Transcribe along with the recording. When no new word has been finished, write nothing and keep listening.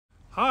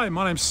Hi,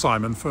 my name's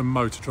Simon from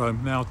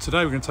Motodrome. Now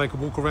today we're going to take a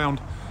walk around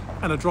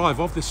and a drive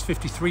of this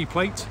 53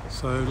 plate,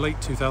 so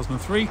late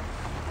 2003,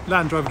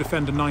 Land Rover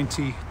Defender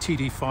 90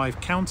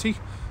 TD5 County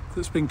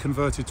that's been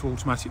converted to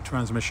automatic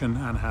transmission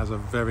and has a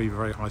very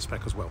high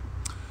spec as well.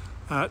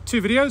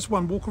 Two videos,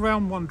 one walk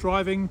around, one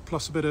driving,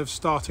 plus a bit of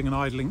starting and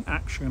idling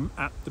action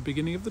at the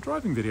beginning of the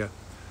driving video.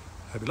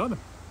 Hope you like them.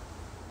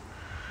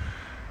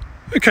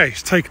 Okay,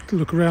 let's take a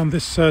look around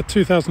this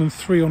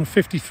 2003 on a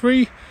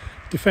 53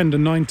 Defender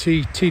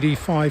 90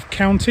 TD5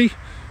 County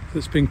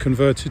that's been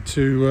converted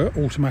to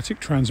automatic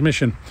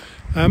transmission.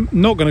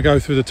 Not going to go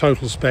through the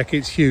total spec,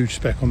 it's huge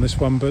spec on this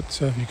one, but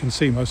you can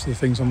see most of the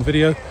things on the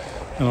video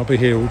and I'll be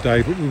here all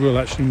day, but we will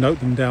actually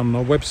note them down on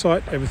our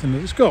website, everything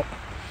that it's got.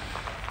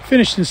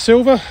 Finished in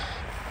silver,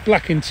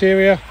 black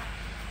interior,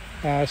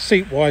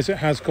 seat wise it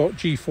has got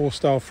G4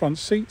 style front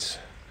seats,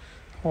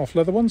 half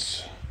leather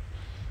ones,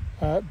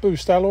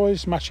 boost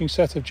alloys, matching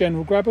set of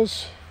general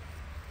grabbers.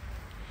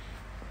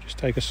 Just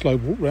take a slow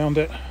walk round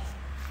it.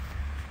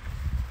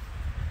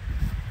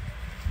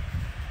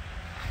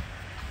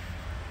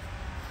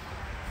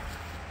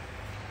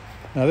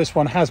 Now this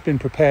one has been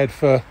prepared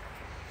for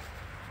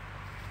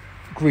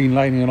green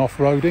laning and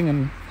off-roading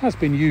and has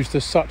been used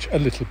as such a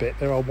little bit.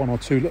 There are one or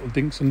two little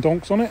dinks and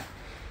donks on it,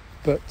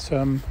 but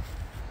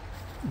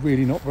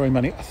really not very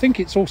many. I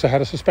think it's also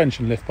had a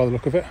suspension lift by the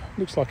look of it.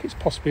 Looks like it's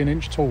possibly an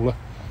inch taller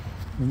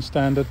than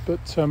standard,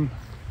 but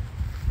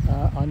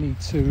I need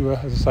to,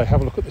 as I say,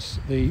 have a look at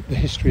the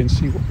history and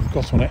see what we've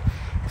got on it.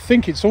 I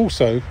think it's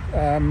also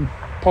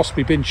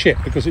possibly been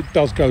chipped because it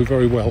does go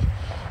very well,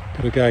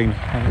 but again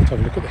I'll have to have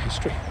a look at the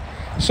history.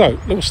 So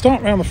we'll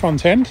start around the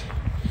front end.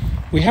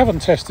 We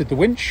haven't tested the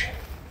winch,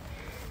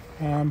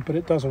 but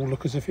it does all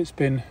look as if it's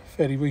been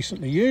fairly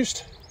recently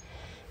used.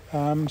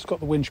 It's got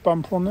the winch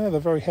bumper on there, the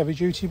very heavy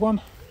duty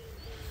one.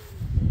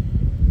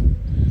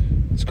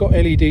 It's got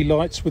LED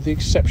lights with the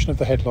exception of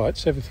the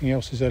headlights, everything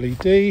else is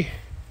LED.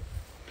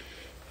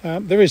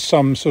 There is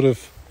some sort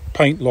of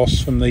paint loss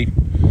from the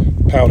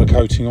powder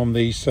coating on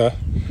these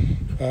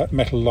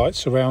metal light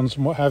surrounds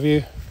and what have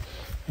you,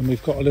 and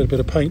we've got a little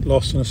bit of paint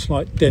loss and a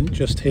slight dent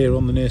just here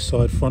on the near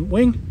side front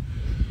wing.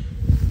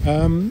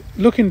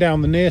 Looking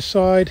down the near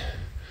side,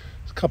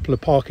 there's a couple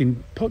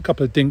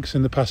of dinks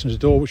in the passenger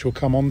door which we'll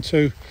come on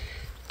to,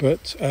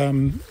 but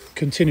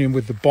continuing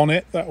with the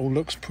bonnet, that all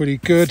looks pretty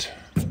good.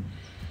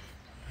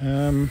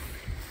 Near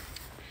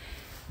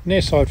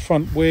side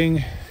front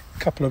wing,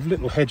 couple of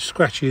little hedge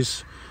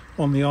scratches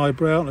on the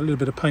eyebrow and a little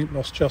bit of paint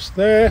loss just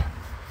there,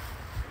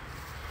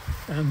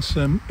 and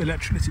some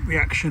electrolytic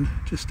reaction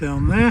just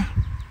down there.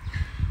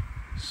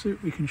 See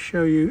if we can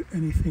show you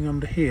anything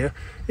under here.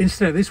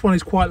 Instead, this one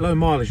is quite low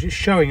mileage. It's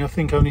showing I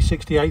think only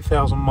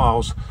 68,000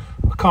 miles.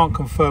 I can't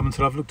confirm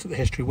until I've looked at the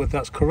history whether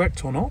that's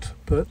correct or not,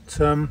 but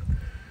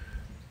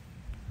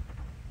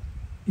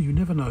you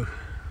never know.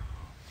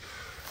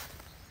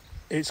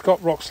 It's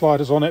got rock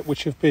sliders on it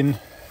which have been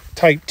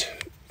taped.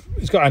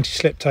 It's got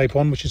anti-slip tape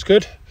on, which is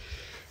good,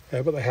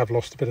 but they have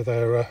lost a bit of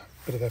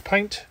their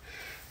paint.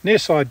 Near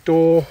side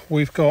door,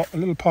 we've got a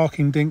little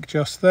parking dink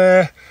just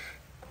there,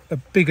 a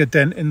bigger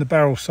dent in the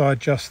barrel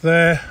side just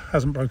there,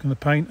 hasn't broken the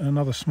paint, and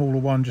another smaller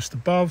one just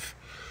above,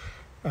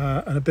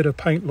 and a bit of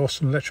paint loss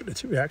and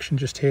electrolytic reaction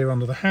just here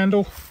under the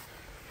handle.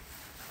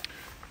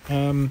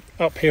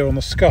 Up here on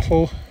the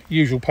scuttle,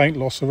 usual paint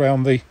loss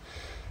around the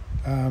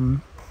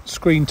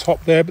screen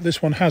top there, but this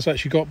one has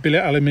actually got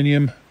billet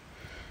aluminium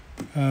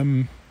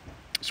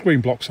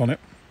screen blocks on it.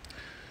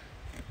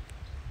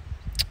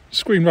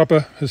 Screen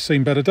rubber has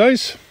seen better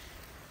days,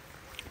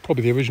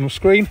 probably the original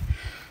screen,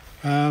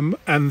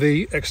 and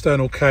the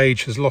external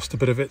cage has lost a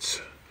bit of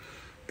its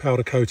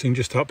powder coating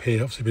just up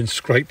here, obviously been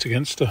scraped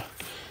against a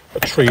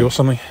tree or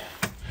something.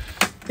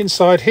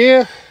 Inside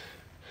here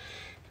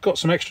got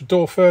some extra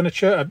door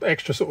furniture,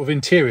 extra sort of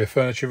interior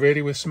furniture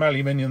really, with some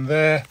aluminium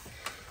there,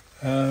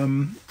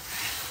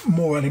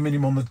 more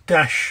aluminium on the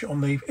dash,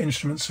 on the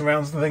instrument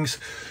surrounds and things.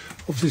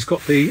 Obviously it's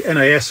got the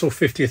NAS or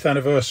 50th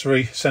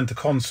anniversary centre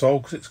console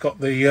because it's got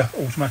the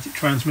automatic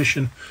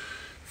transmission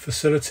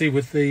facility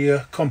with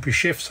the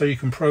CompuShift, so you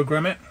can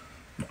program it.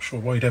 Not sure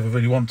why you'd ever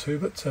really want to,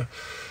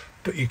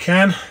 but you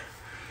can.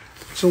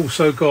 It's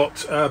also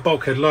got a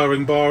bulkhead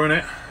lowering bar in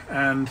it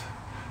and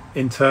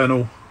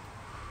internal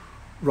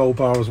roll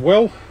bar as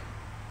well.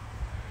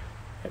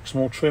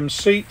 Exmoor trim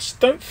seats.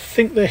 Don't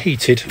think they're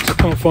heated, so I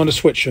can't find a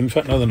switch. In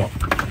fact, no, they're not.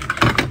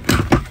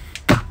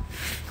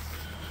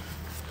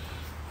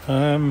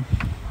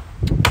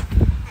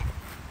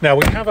 Now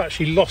we have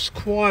actually lost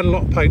quite a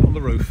lot of paint on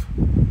the roof.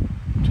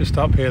 Just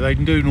up here, they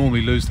do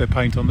normally lose their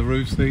paint on the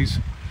roofs, these.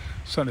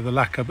 Certainly the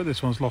lacquer, but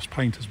this one's lost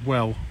paint as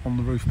well on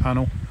the roof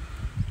panel.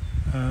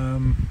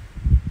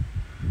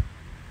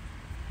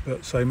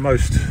 But say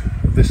most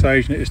of this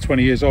age, and it is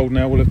 20 years old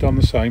now, will have done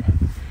the same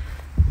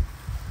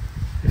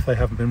if they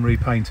haven't been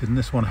repainted, and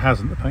this one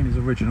hasn't. The paint is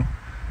original.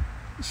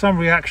 Some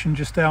reaction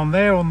just down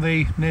there on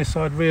the near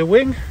side rear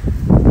wing.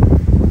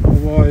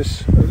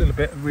 Otherwise a little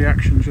bit of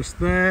reaction just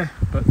there,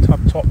 but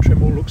top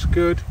trim all looks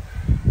good.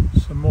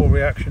 Some more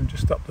reaction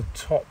just up the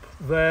top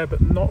there,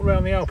 but not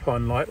around the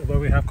Alpine light, although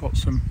we have got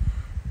some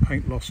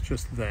paint loss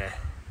just there.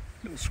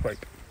 Little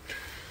scrape.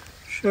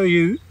 Show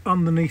you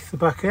underneath the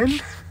back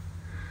end.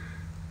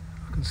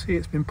 I can see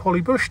it's been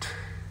polybushed.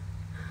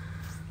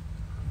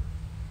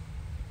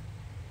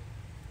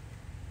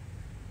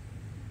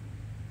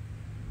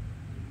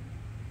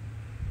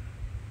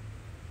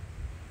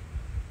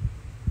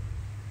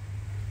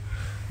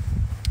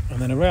 And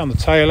then around the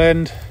tail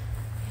end,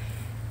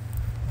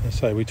 as I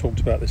say, we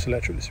talked about this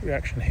electrolytic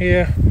reaction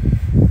here.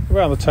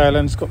 Around the tail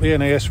end, it's got the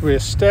NAS rear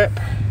step.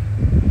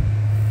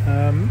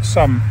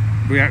 Some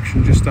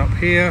reaction just up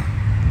here.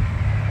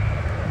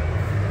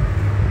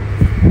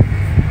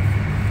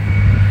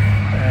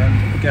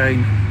 And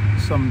again,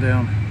 some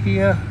down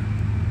here.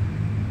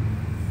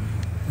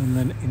 And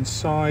then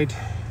inside.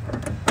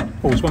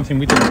 Oh, there's one thing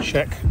we didn't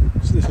check.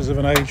 So this is of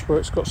an age where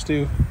it's got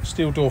steel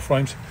door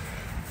frames.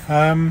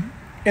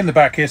 In the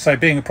back here, so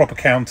being a proper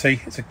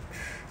county, it's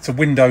a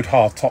windowed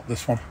hard top,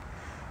 this one.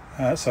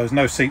 So there's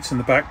no seats in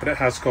the back, but it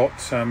has got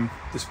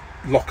this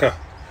locker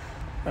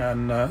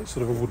and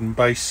sort of a wooden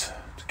base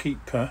to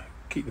keep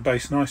the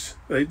base nice,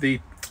 the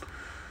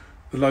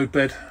load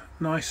bed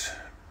nice,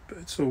 but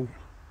it's all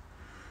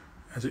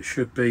as it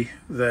should be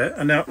there.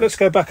 And now let's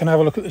go back and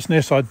have a look at this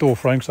near side door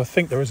frame, because I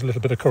think there is a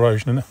little bit of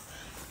corrosion in there.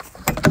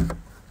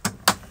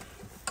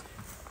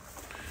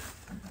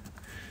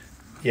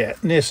 Yeah,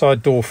 near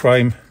side door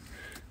frame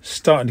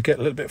starting to get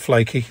a little bit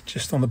flaky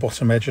just on the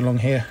bottom edge along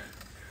here,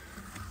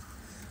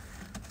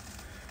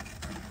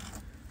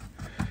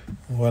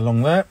 all the way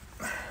along there.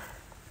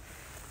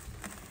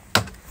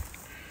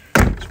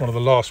 It's one of the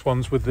last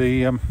ones with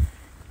the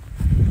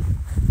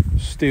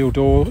steel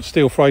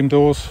frame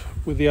doors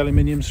with the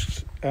aluminium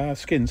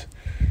skins.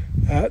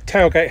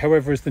 Tailgate,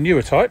 however, is the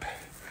newer type,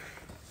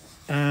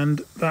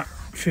 and that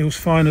feels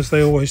fine, as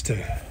they always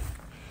do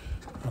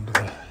under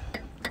there.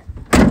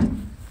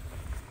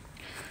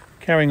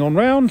 Carrying on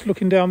round,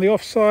 looking down the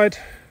offside,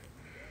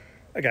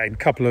 again a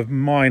couple of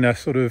minor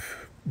sort of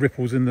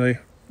ripples in the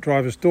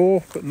driver's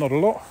door, but not a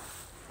lot.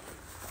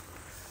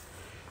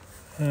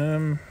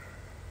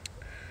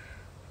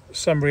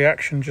 Some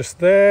reaction just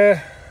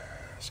there,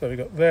 so we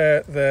got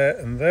there, there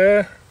and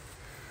there,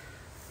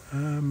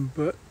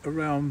 but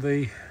around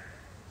the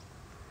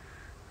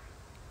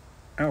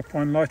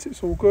Alpine light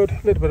it's all good.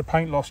 A little bit of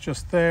paint loss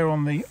just there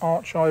on the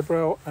arch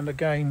eyebrow, and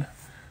again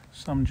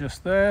some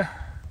just there.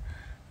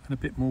 And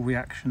a bit more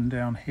reaction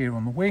down here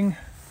on the wing.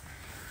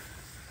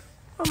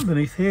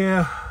 Underneath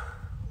here,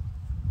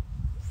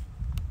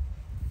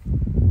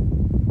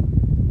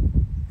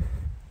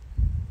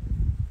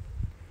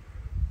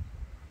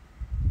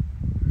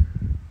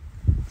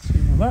 see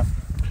all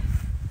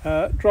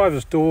that.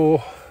 Driver's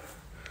door,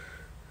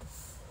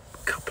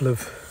 a couple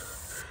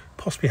of,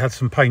 possibly had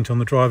some paint on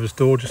the driver's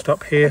door just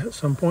up here at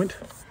some point.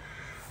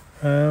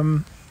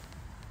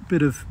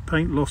 Bit of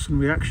paint loss and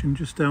reaction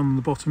just down on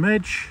the bottom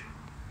edge.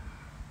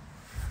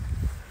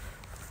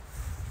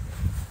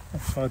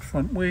 Offside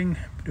front wing,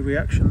 bit of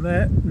reaction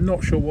there.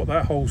 Not sure what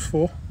that hole's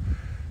for.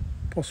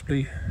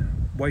 Possibly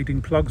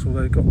wading plugs,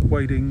 although they've got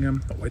wading,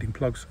 not wading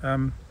plugs.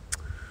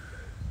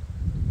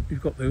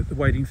 You've got the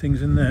wading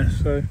things in there,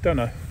 so don't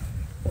know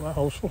what that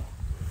hole's for.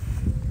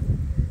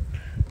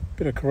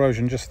 Bit of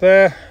corrosion just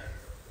there.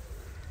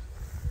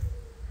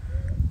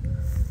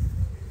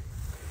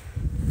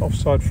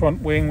 Offside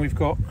front wing, we've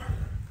got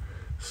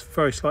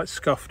very slight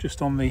scuff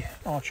just on the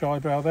arch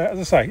eyebrow there. As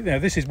I say, you know,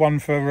 this is one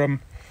for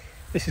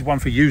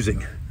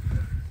using.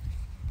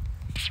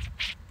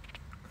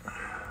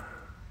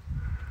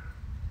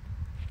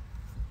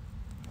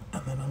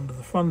 And then under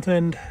the front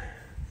end,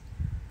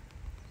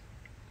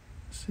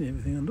 see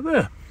everything under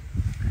there.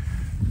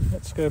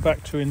 Let's go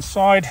back to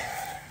inside.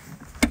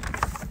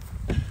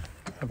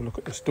 Have a look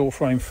at this door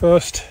frame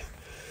first.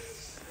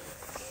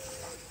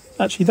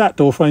 Actually, that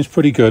door frame's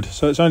pretty good,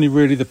 so it's only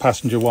really the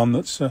passenger one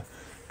that's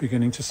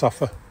beginning to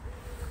suffer.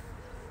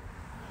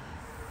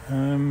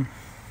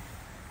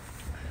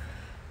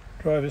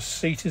 Driver's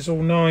seat is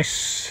all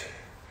nice.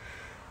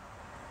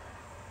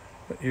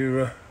 Got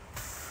your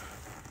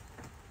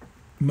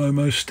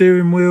Momo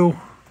steering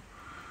wheel,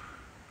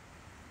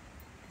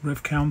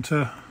 rev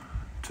counter,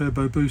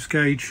 turbo boost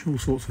gauge, all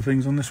sorts of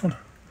things on this one.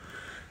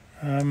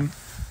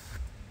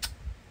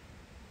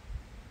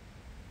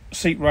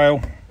 Seat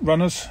rail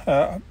runners,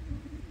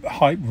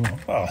 height,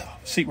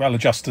 seat rail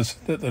adjusters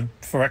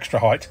for extra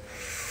height.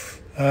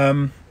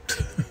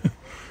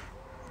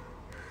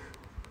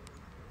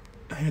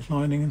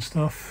 Headlining and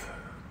stuff.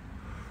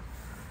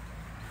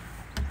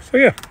 So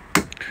yeah,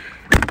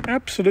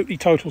 absolutely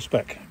total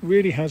spec.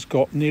 Really has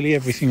got nearly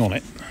everything on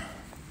it.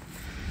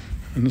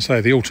 And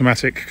so the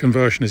automatic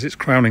conversion is its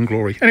crowning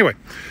glory. Anyway,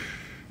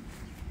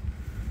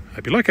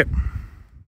 hope you like it.